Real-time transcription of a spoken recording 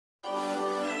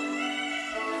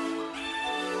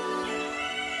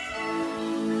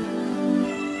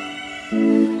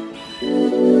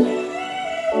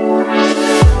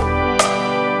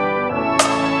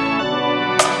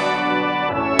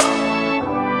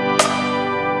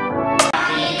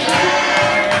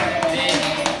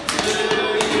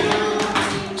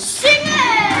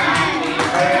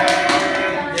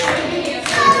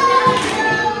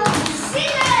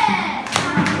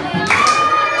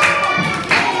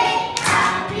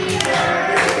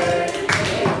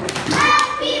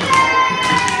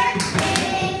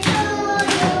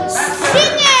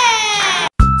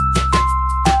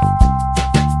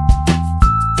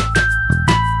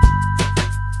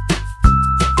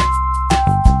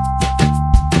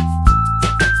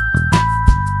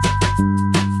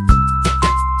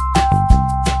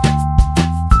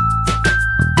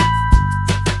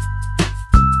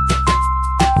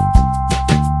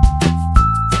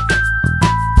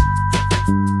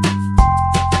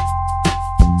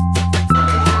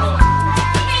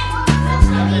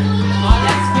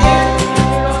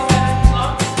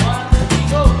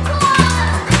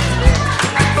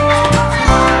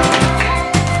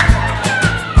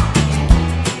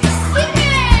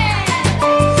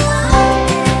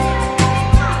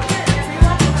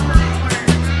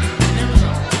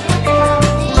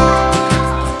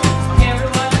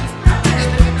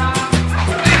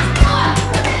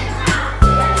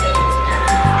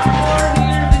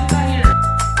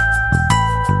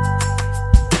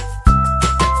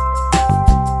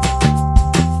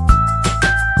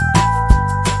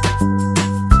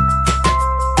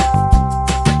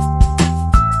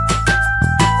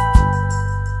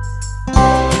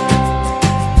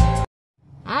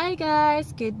guys,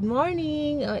 good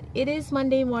morning. It is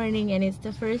Monday morning and it's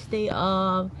the first day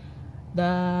of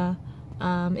the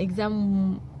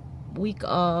exam week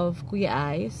of Kuya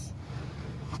Ice.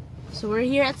 So we're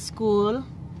here at school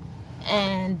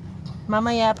and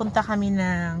mamaya punta kami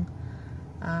ng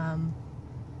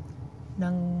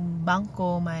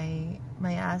bangko. May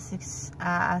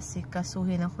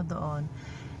aasikasuhin ako doon.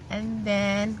 And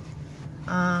then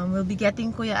we'll be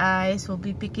getting Kuya Ice. We'll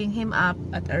be picking him up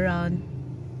at around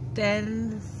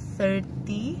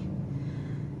 10:30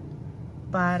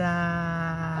 para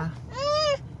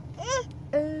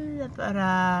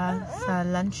sa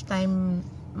lunchtime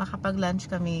makapag-lunch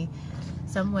kami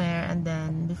somewhere, and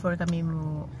then before kami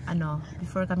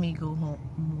go home,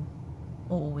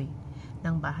 uuwi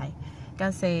ng bahay.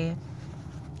 Kasi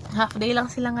half day lang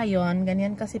sila ngayon.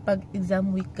 Ganyan kasi pag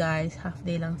exam week, guys, half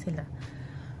day lang sila.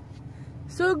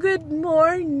 So good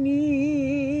morning.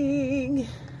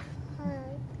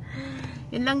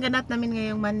 Yun lang ganap namin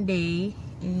ngayong Monday,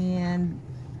 and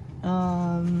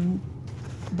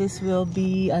this will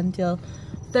be until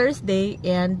Thursday.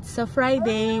 And sa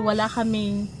Friday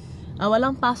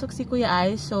walang pasok si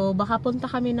Kuya Ice, so baka punta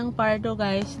kami ng Pardo,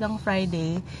 guys, ng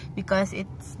Friday because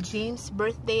it's James'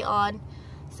 birthday on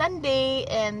Sunday,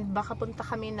 and baka punta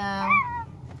kami ng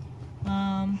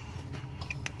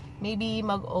maybe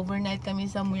mag-overnight kami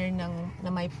somewhere na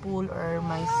may pool or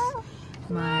may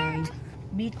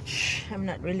beach. I'm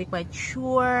not really quite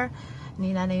sure.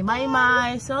 Ni Nanay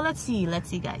Maymay. So let's see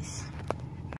guys.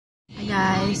 Hi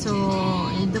guys, so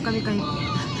nandito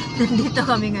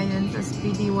kami ngayon sa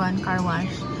Speedy 1 car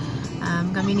wash.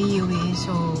 Kami ni Yui,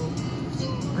 so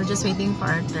we're just waiting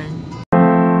for our turn.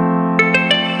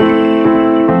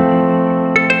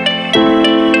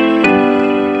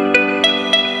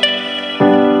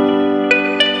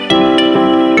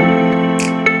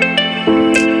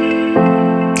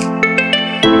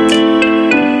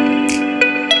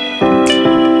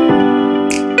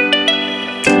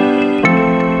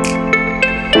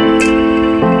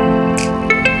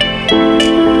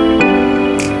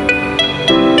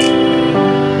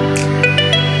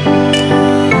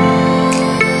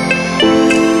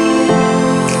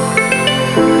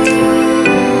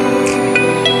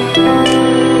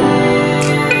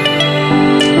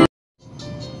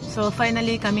 So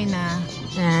finally kami na,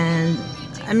 and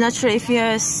I'm not sure if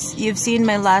you've seen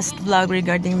my last vlog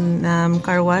regarding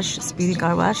car wash, Speedy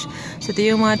car wash. So ito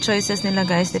yung mga choices nila,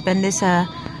 guys, depende sa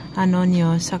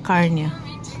sa car niya.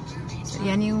 So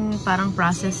yan yung parang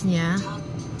process niya.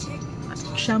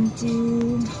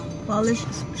 Shampoo, polish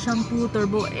shampoo,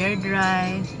 turbo air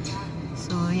dry.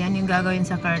 So yan yung gagawin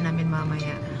sa car namin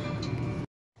mamaya.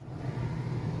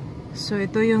 So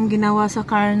ito yung ginawa sa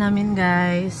car namin,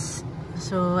 guys.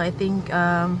 So I think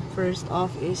first off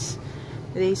is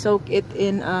they soak it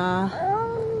in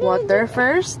water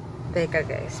first. Teka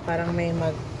guys, parang may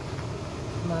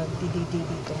magdididi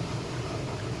dito.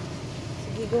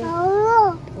 Sige go.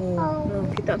 Oh,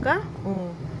 kita ka?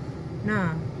 Oh.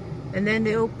 Na. And then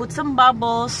they'll put some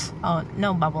bubbles. Oh,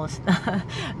 no bubbles.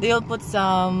 They'll put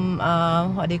some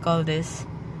what do you call this?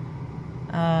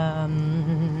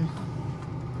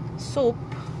 Soap.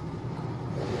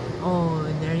 Oh,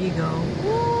 there you go.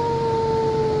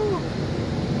 Woo!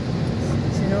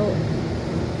 So,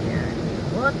 yeah,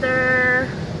 water.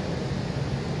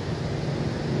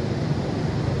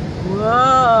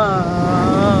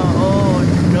 Wow! Oh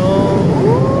no!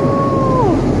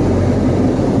 Woo!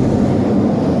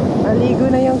 Aligo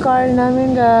na yung car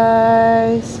namin,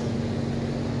 guys.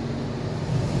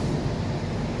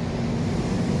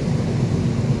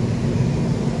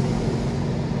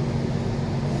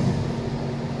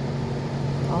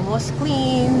 Almost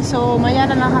clean. So maya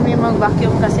na lang kami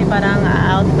mag-vacuum kasi parang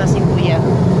out na si Kuya.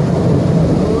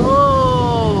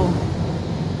 Oh!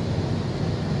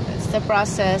 That's the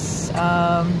process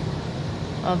of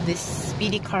this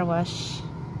Speedy car wash.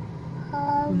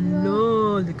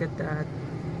 No, look at that.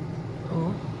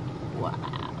 Oh, wow.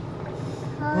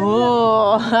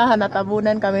 Oh,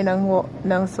 natabunan kami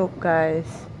ng soap,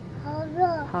 guys.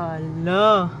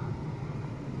 Hello.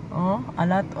 Oh, a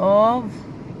lot of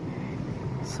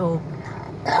soap.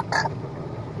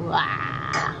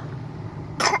 Wow.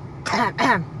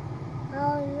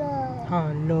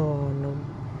 Hello. No.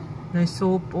 Nice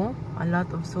soap, oh. A lot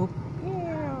of soap.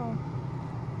 Yeah.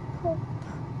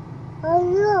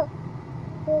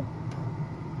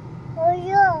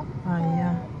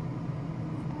 Yeah.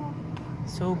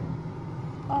 Soap.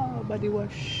 Body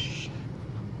wash.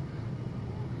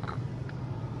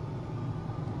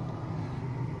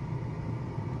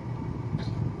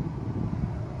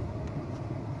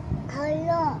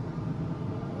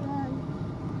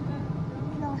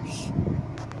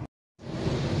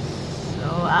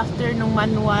 after nung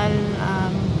manual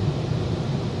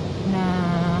na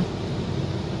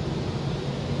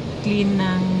clean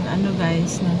ng ano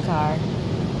guys, ng car.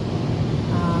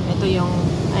 Ito yung,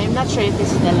 I'm not sure if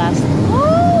this is the last,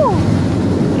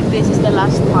 if this is the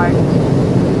last part.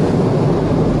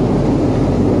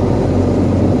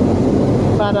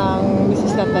 Parang this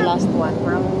is not the last one.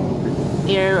 Parang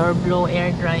air or blow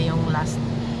air dry yung last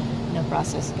na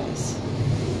process guys.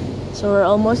 So we're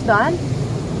almost done.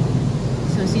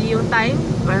 So see yung time,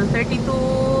 well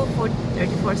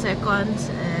 34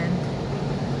 seconds, and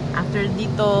after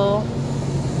dito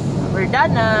we're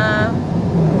done na.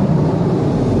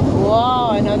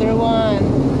 Wow, another one.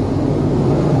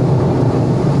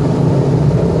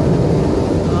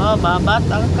 Oh, babat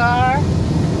ang car.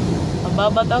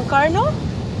 Babat ang car, no?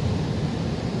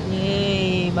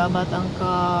 Yay, babat ang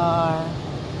car.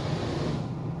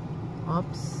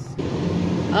 Oops.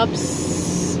 Oops.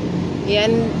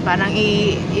 Yan, parang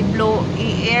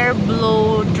i-air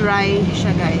blow dry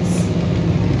siya, guys.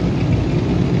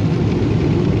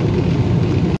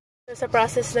 Sa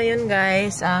process na yun,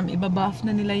 guys, ibabuff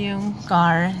na nila yung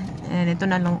car. And ito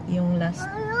na lang yung last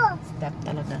step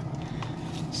talaga.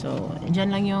 So,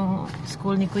 dyan lang yung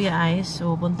school ni Kuya Ice.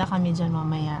 So, punta kami dyan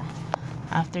mamaya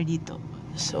after dito.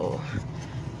 So,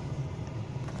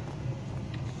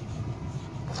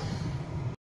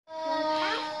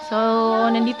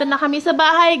 nandito na kami sa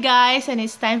bahay, guys. And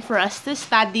it's time for us to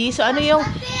study. So, ano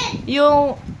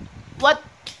yung what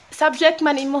subject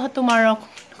man imo tomorrow,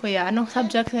 Kuya? Anong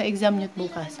subject na exam nyo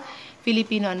bukas?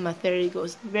 Filipino and Math. There it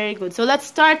goes. Very good. So, let's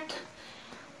start.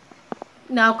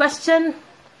 Now, question.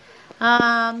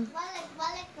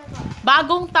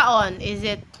 Bagong taon. Is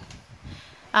it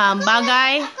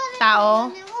bagay,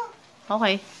 tao?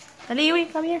 Okay. Taliwi,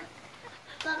 come here.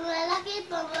 Panglalaki,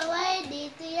 panglalaki,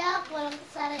 dito yak, walang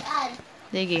sarian.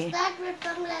 Sige. Start with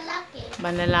panglalaki.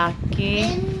 Panlalaki.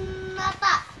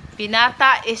 Pinata.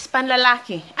 Pinata is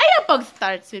panlalaki. Ayaw pag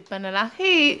starts with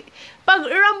panlalaki. Pag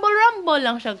rumble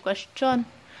lang siya question.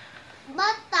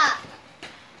 Bata.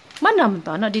 Manam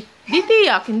to, no?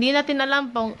 Ditiyak. Hindi natin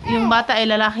alam kung yung bata ay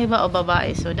lalaki ba o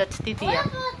babae. So, that's titiyak. Wala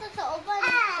ito sa uban.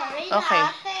 Sorry Okay.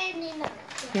 na.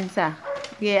 Pinsa.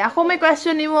 Okay, ako may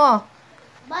question ni mo.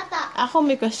 Bata. Ako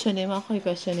may question ni mo.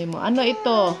 Ano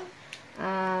ito?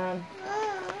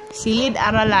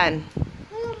 Silid-aralan.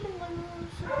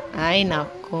 Ay,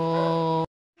 nako.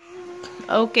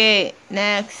 Okay,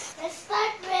 next. Let's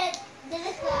start with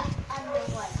this other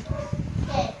one.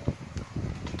 Okay.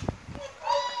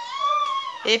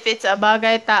 If it's a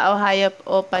bagay, tao, hayop,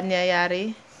 o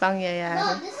pangyayari.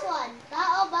 No, this one.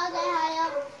 Tao, bagay,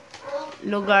 hayop.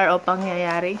 Lugar o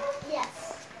pangyayari.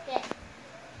 Yes. Okay.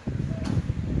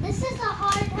 This is a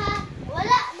hard ha.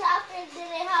 Wala na after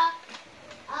dire ha.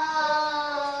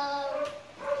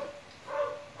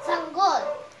 Sanggol.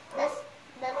 That's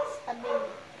a baby.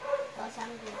 Oh,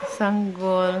 sanggol.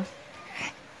 Sanggol.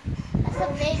 That's a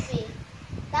baby.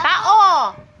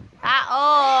 Tao! Tao!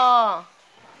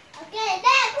 Okay,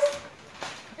 next.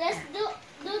 Let's do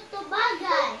to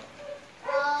bagay.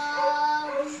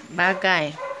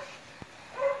 Bagay.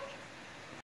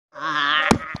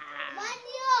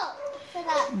 Banyo.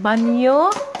 Sarap. Banyo.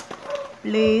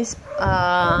 Place.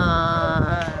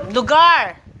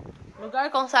 Lugar.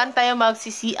 Lugar kung saan tayo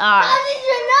mag-CCR. How did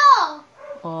you know?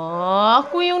 Oh,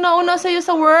 ako yung nauna sa'yo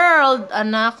sa world,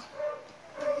 anak.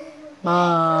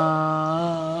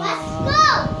 Pasko.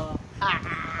 Pasko.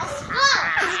 Pasko.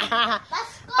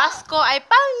 Pasko ay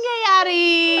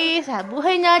pangyayari sa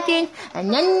buhay natin.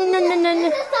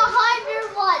 This is a harder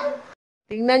one.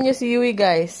 Tingnan nyo si Yui,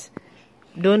 guys.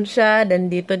 Doon siya, dan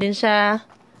dito din siya.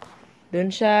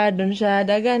 Doon siya.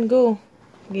 Dagan, go.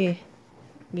 Okay.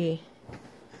 Dito.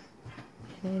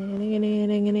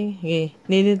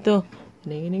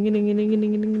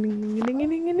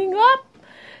 Up.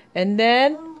 And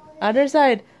then, other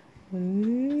side.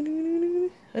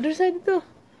 Other side ito.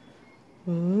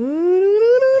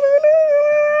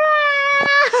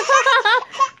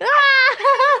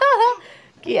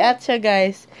 Kiat siya,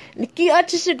 guys. Kiat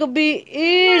siya gabi.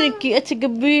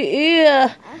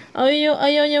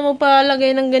 Ayaw niya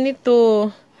magpalagay ng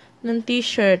ganito. Ng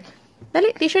t-shirt.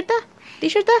 Dali, t-shirt ta.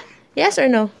 Yes or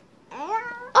no?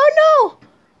 Oh, no!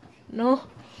 No.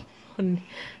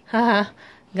 Haha.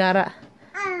 Gara.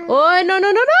 Oh, no.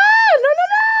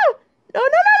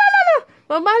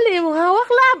 Mabali mo. Hawak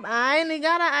lab. Ay, ni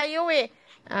Gara. Ayaw eh.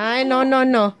 Ay, no.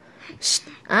 Shh.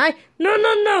 Ay,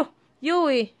 no.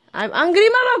 Yui. I'm angry,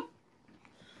 mama.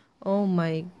 Oh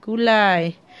my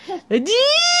gulay.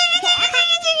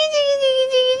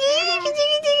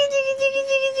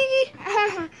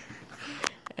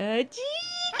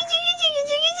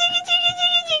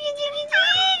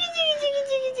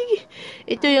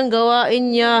 Ito yung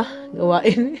gawain niya.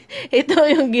 Gawain. Ito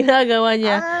yung ginagawa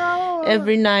niya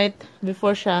every night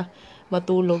before siya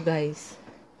matulog, guys.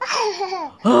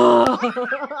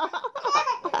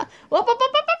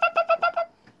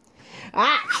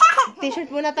 T-shirt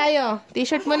muna tayo.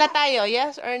 T-shirt muna tayo.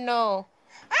 Yes or no?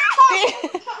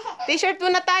 T-shirt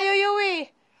muna tayo, Yui.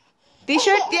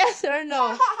 T-shirt, yes or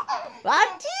no?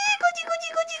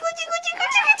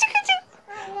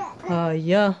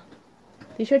 Yeah.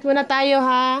 T-shirt muna tayo,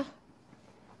 ha?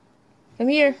 Come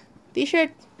here.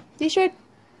 T-shirt. T-shirt.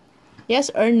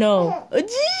 Yes or no?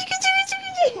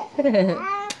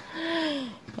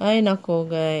 Ay, nako,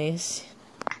 guys.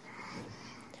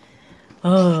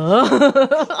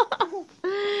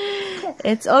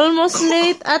 It's almost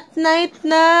late at night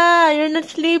na. You're not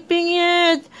sleeping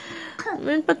yet.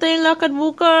 Meron pa tayong lakad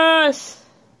bukas.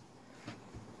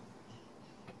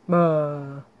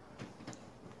 Ba.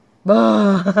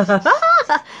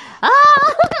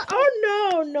 Oh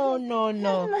no, no, no,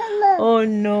 no. Oh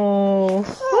no.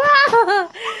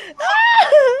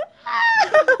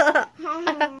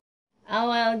 Oh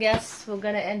well, guess we're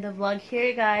gonna end the vlog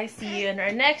here, guys. See you in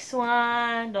our next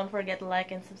one. Don't forget to like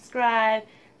and subscribe.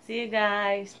 See you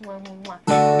guys.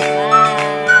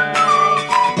 Bye.